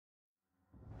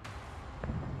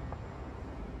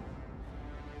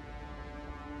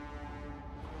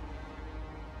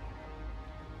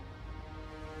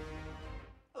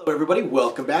everybody?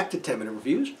 Welcome back to 10-Minute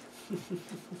Reviews.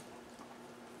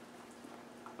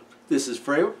 This is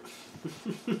Freya.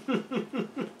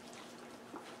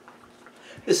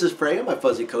 This is Freya, my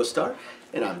fuzzy co-star,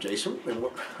 and I'm Jason. And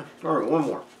one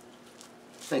more.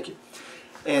 Thank you.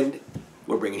 And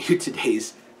we're bringing you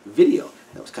today's video.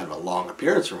 That was kind of a long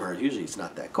appearance from her. Usually it's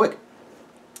not that quick.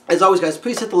 As always, guys,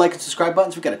 please hit the like and subscribe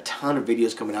buttons. We've got a ton of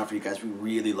videos coming out for you guys. We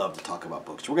really love to talk about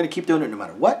books. We're going to keep doing it no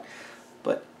matter what.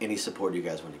 But any support you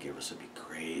guys want to give us would be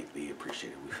greatly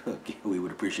appreciated. We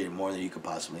would appreciate it more than you could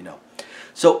possibly know.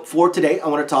 So for today, I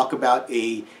want to talk about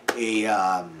a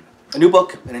new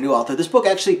book and a new author. This book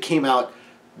actually came out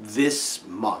this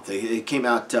month. It came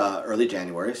out early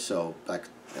January, so I'm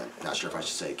not sure if I should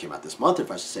say it came out this month or if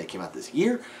I should say it came out this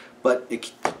year, but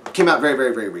it came out very,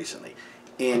 very, very recently.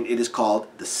 And it is called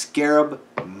The Scarab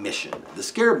Mission. The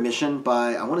Scarab Mission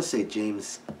by, I want to say,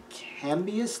 James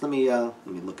Cambias. Let me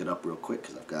look it up real quick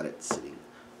because I've got it sitting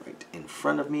right in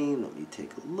front of me. Let me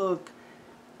take a look.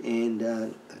 And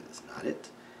that is not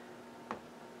it.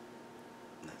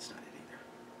 That's not it either.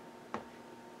 I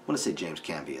want to say James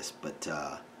Cambias, but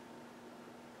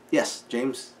yes,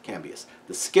 James Cambias.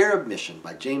 The Scarab Mission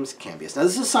by James Cambias. Now,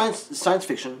 this is a science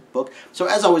fiction book. So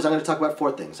as always, I'm going to talk about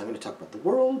four things. I'm going to talk about the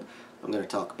world. I'm going to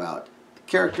talk about the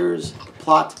characters, the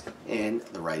plot, and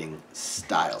the writing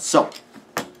style. So,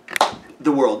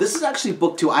 the world. This is actually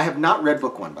book 2. I have not read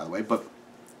book 1, by the way, but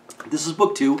this is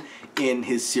book 2 in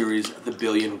his series, The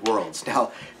Billion Worlds.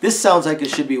 Now, this sounds like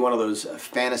it should be one of those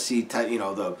fantasy type, Ring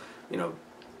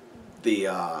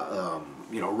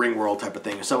World type of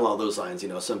thing, or some along those lines.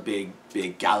 Some big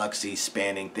galaxy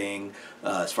spanning thing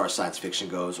as far as science fiction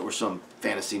goes, or some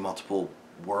fantasy multiple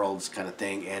worlds kind of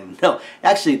thing. And no,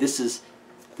 actually, this is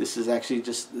actually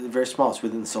just very small. It's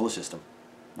within the solar system.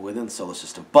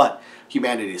 But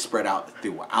humanity is spread out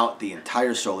throughout the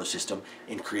entire solar system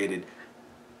and created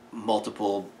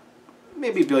multiple,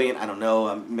 maybe a billion, I don't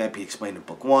know, might be explained in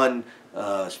book 1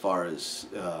 as far as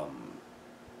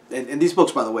and these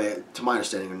books, by the way, to my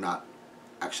understanding, are not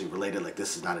actually related. Like,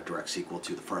 this is not a direct sequel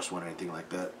to the first one or anything like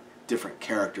that. Different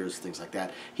characters, things like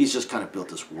that. He's just kind of built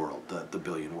this world, the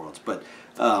Billion Worlds. But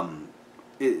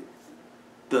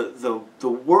the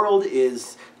world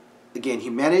is, again,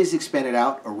 humanity's expanded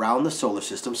out around the solar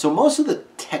system. So most of the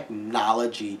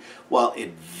technology, while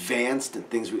advanced and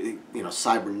things,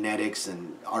 cybernetics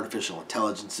and artificial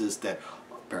intelligences that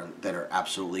are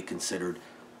absolutely considered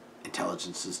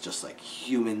intelligences just like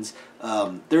humans.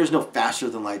 There is no faster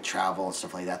than light travel and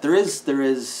stuff like that. There is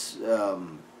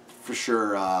for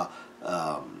sure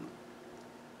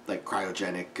like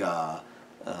cryogenic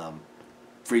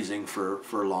freezing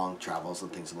for long travels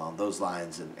and things along those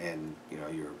lines, and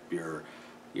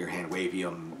your hand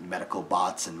wavium medical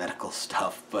bots and medical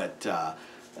stuff. But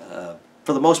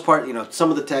for the most part,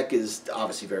 some of the tech is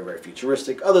obviously very, very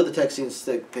futuristic. Other the tech seems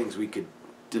like things we could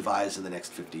devise in the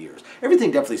next 50 years. Everything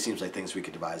definitely seems like things we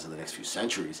could devise in the next few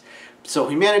centuries. So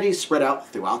humanity spread out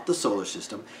throughout the solar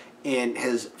system and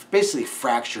has basically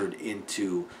fractured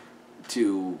into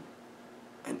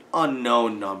an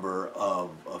unknown number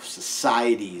of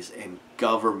societies and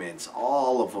governments,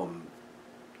 all of them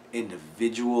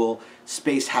individual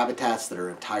space habitats that are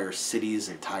entire cities,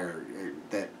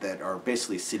 that are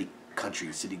basically city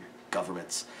countries, city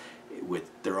governments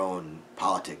with their own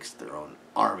politics, their own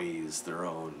armies, their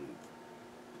own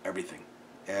everything,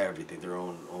 their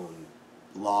own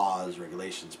laws,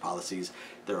 regulations, policies.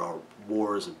 There are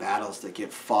wars and battles that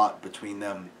get fought between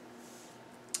them.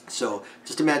 So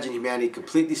just imagine humanity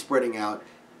completely spreading out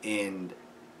and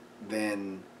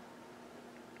then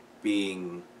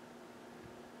being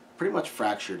pretty much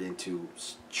fractured into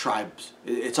tribes.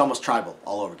 It's almost tribal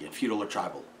all over again, feudal or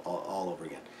tribal all over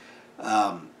again.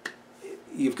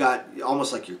 You've got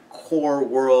almost like your core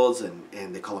worlds,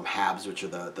 and they call them habs, which are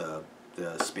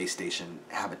the space station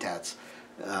habitats.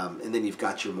 And then you've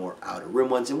got your more outer rim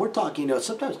ones. And we're talking,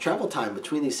 sometimes travel time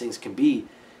between these things can be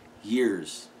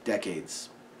years, decades.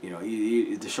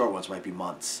 The short ones might be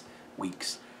months,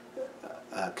 weeks,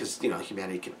 because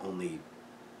humanity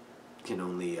can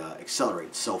only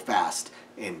accelerate so fast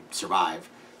and survive.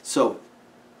 So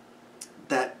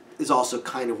that is also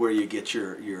kind of where you get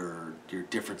your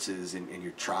differences in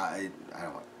your tribe. I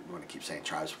don't want to keep saying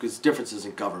tribes because differences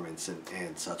in governments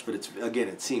and such, but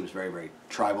it seems very, very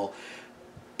tribal.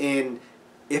 And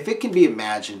if it can be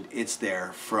imagined, it's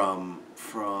there from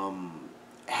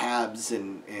habs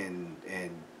and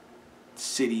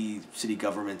city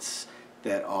governments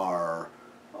that are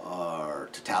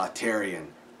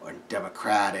totalitarian or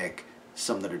democratic,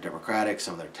 some that are democratic,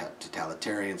 some that are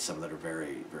totalitarian, some that are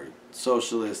very, very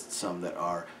socialist, some that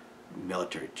are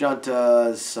military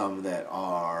juntas, some that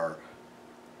are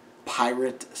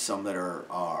pirate, some that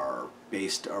are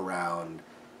based around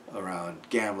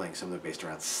gambling, some that are based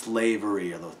around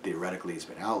slavery, although theoretically it's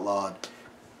been outlawed.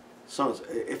 So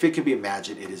if it can be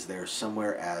imagined, it is there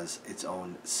somewhere as its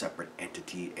own separate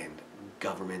entity and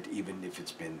government, even if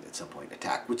it's been at some point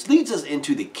attacked. Which leads us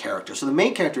into the character. So the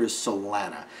main character is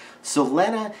Solana.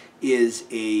 Solana is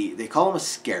they call him a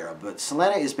Scarab, but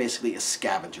Solana is basically a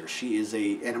scavenger. She is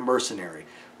a mercenary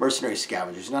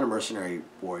scavenger. She's not a mercenary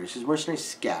warrior. She's a mercenary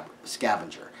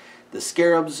scavenger. The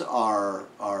Scarabs are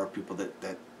people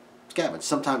that scavenge.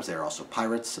 Sometimes they're also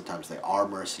pirates. Sometimes they are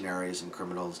mercenaries and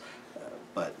criminals,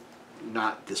 but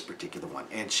not this particular one.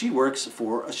 And she works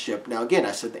for a ship. Now again,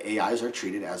 I said the AIs are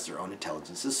treated as their own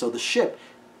intelligences, so the ship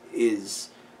is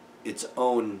its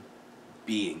own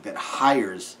being that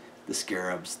hires the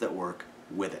Scarabs that work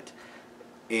with it.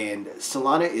 And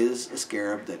Solana is a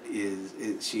Scarab that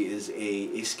she is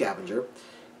a scavenger,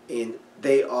 and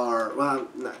they are, well,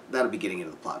 that'll be getting into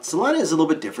the plot. Solana is a little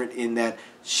bit different in that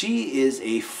she is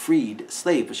a freed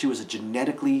slave, but she was a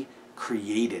genetically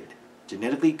created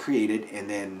and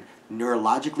then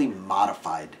neurologically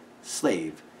modified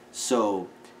slave. So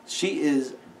she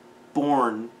is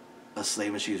born a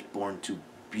slave, and she is born to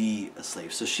be a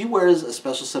slave. So she wears a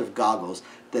special set of goggles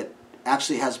that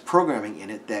actually has programming in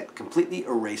it that completely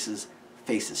erases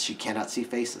faces. She cannot see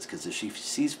faces, because if she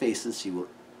sees faces, she will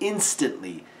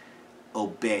instantly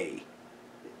obey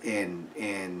and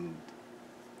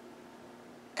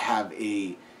have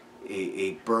a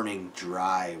burning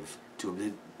drive to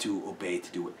obey,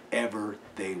 to do whatever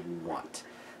they want.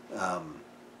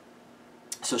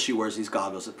 So she wears these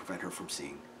goggles that prevent her from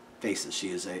seeing faces. She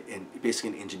is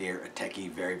basically an engineer, a techie,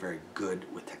 very, very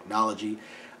good with technology.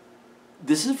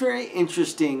 This is very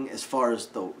interesting as far as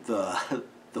the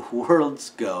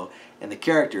worlds go and the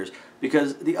characters,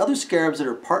 because the other Scarabs that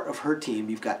are part of her team,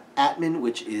 you've got Atman,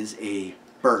 which is a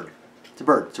bird. It's a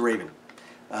bird. It's a raven.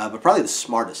 But probably the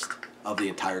smartest of the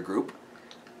entire group.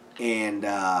 And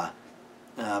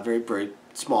very, very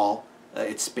small.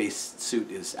 Its space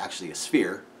suit is actually a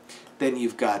sphere. Then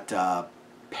you've got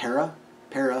Para,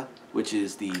 which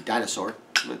is the dinosaur,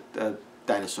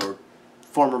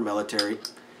 former military.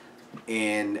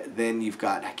 And then you've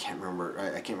got, I can't remember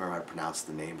how to pronounce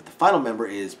the name, but the final member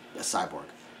is a cyborg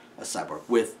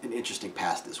with an interesting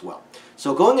past as well.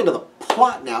 So going into the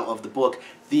plot now of the book,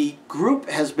 the group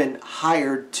has been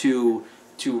hired to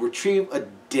retrieve a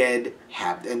dead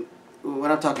habitat. And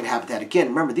when I'm talking habitat, again,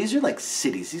 remember, these are like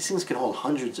cities. These things can hold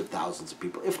hundreds of thousands of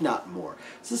people, if not more.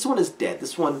 So this one is dead.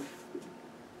 This one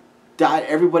died.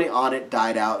 Everybody on it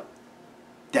died out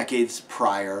decades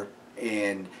prior,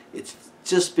 and it's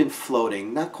just been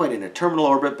floating, not quite in a terminal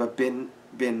orbit, but been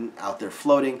out there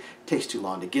floating. Takes too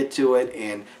long to get to it,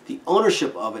 and the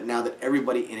ownership of it, now that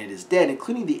everybody in it is dead,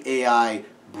 including the AI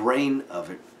brain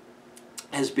of it,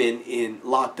 has been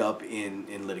locked up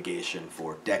in litigation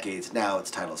for decades now. Its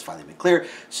title has finally been clear.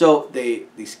 So the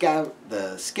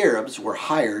Scarabs were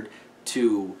hired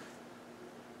to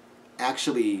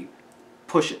actually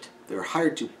push it. They were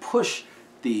hired to push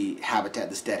the habitat,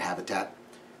 this dead habitat,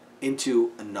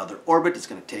 into another orbit. It's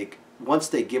going to take, once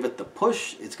they give it the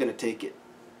push, it's going to take it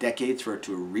decades for it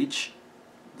to reach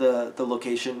the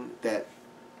location that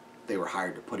they were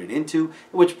hired to put it into,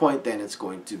 at which point then it's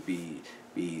going to be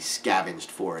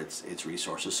scavenged for its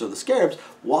resources. So the Scarabs,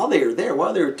 while they are there,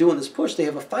 while they're doing this push, they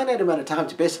have a finite amount of time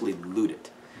to basically loot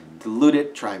it. To loot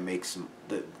it, try and make some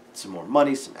more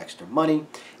money, some extra money.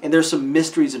 And there's some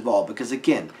mysteries involved, because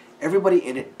again, everybody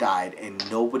in it died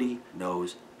and nobody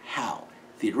knows how.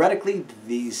 Theoretically,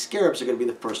 these Scarabs are going to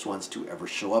be the first ones to ever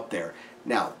show up there.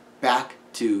 Now, back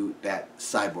to that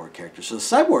cyborg character. So the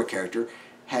cyborg character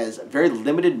has very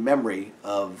limited memory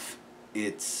of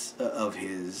his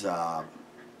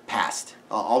past.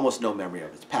 Almost no memory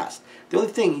of his past. The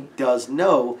only thing he does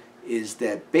know is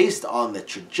that based on the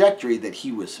trajectory that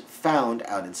he was found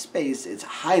out in space, it's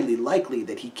highly likely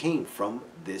that he came from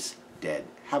this dead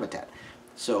habitat.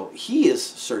 So he is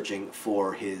searching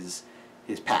for his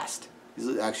past.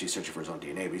 He's actually searching for his own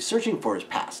DNA, but he's searching for his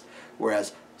past.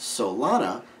 Whereas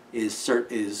Solana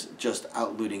is just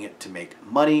out looting it to make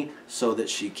money so that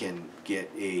she can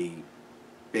get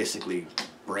basically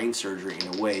brain surgery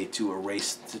in a way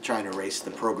to try and erase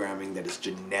the programming that is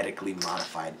genetically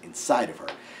modified inside of her.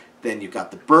 Then you've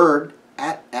got the bird,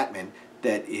 Atman,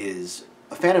 that is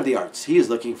a fan of the arts. He is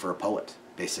looking for a poet,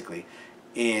 basically.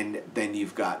 And then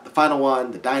you've got the final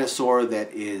one, the dinosaur,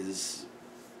 that is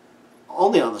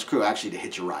only on this crew actually to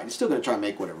hitch a ride. He's still going to try and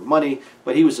make whatever money,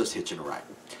 but he was just hitching a ride.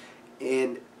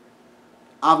 And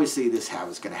obviously this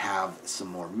is going to have some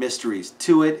more mysteries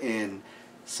to it and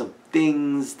some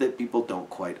things that people don't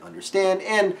quite understand.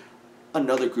 And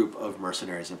another group of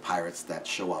mercenaries and pirates that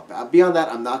show up. Beyond that,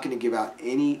 I'm not going to give out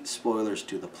any spoilers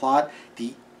to the plot.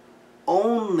 The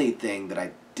only thing that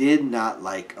I did not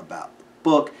like about the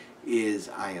book is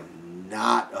I am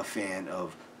not a fan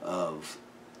of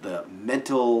the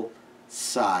mental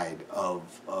side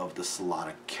of the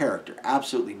Solana character.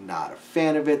 Absolutely not a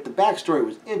fan of it. The backstory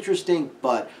was interesting,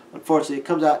 but unfortunately it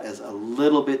comes out as a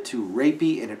little bit too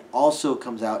rapey, and it also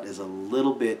comes out as a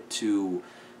little bit too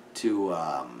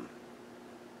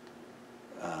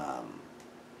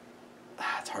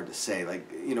it's hard to say.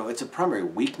 Like, you know, it's a primary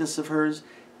weakness of hers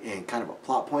and kind of a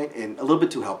plot point, and a little bit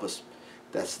too helpless.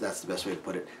 That's the best way to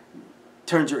put it.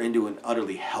 Turns her into an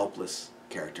utterly helpless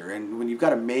character, and when you've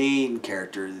got a main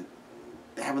character,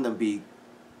 having them be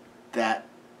that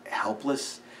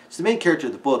helpless. She's the main character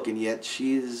of the book, and yet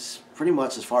she's pretty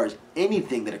much, as far as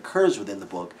anything that occurs within the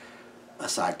book, a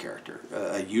side character,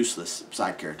 a useless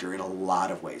side character in a lot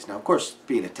of ways. Now, of course,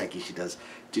 being a techie, she does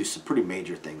do some pretty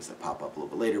major things that pop up a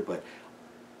little bit later, but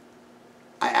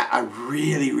I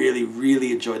really, really,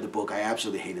 really enjoyed the book. I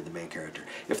absolutely hated the main character.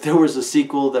 If there was a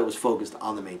sequel that was focused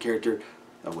on the main character,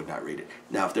 I would not read it.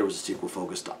 Now, if there was a sequel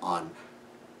focused on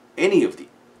any of the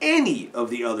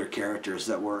other characters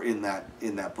that were in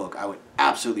that book, I would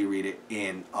absolutely read it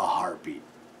in a heartbeat.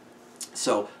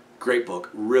 So, great book.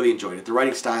 Really enjoyed it. The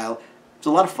writing style, it's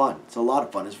a lot of fun. It's a lot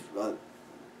of fun. It's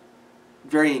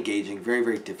very engaging, very,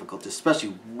 very difficult,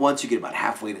 especially once you get about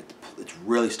halfway to it's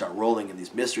really start rolling and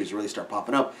these mysteries really start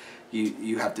popping up,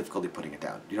 you have difficulty putting it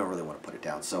down. You don't really want to put it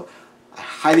down. So I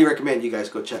highly recommend you guys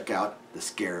go check out The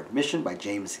Scarab Mission by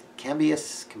James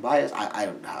Cambias. I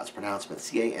don't know how it's pronounced, but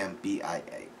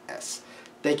Cambias.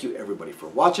 Thank you, everybody, for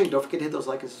watching. Don't forget to hit those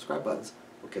like and subscribe buttons.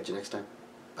 We'll catch you next time.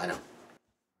 Bye now.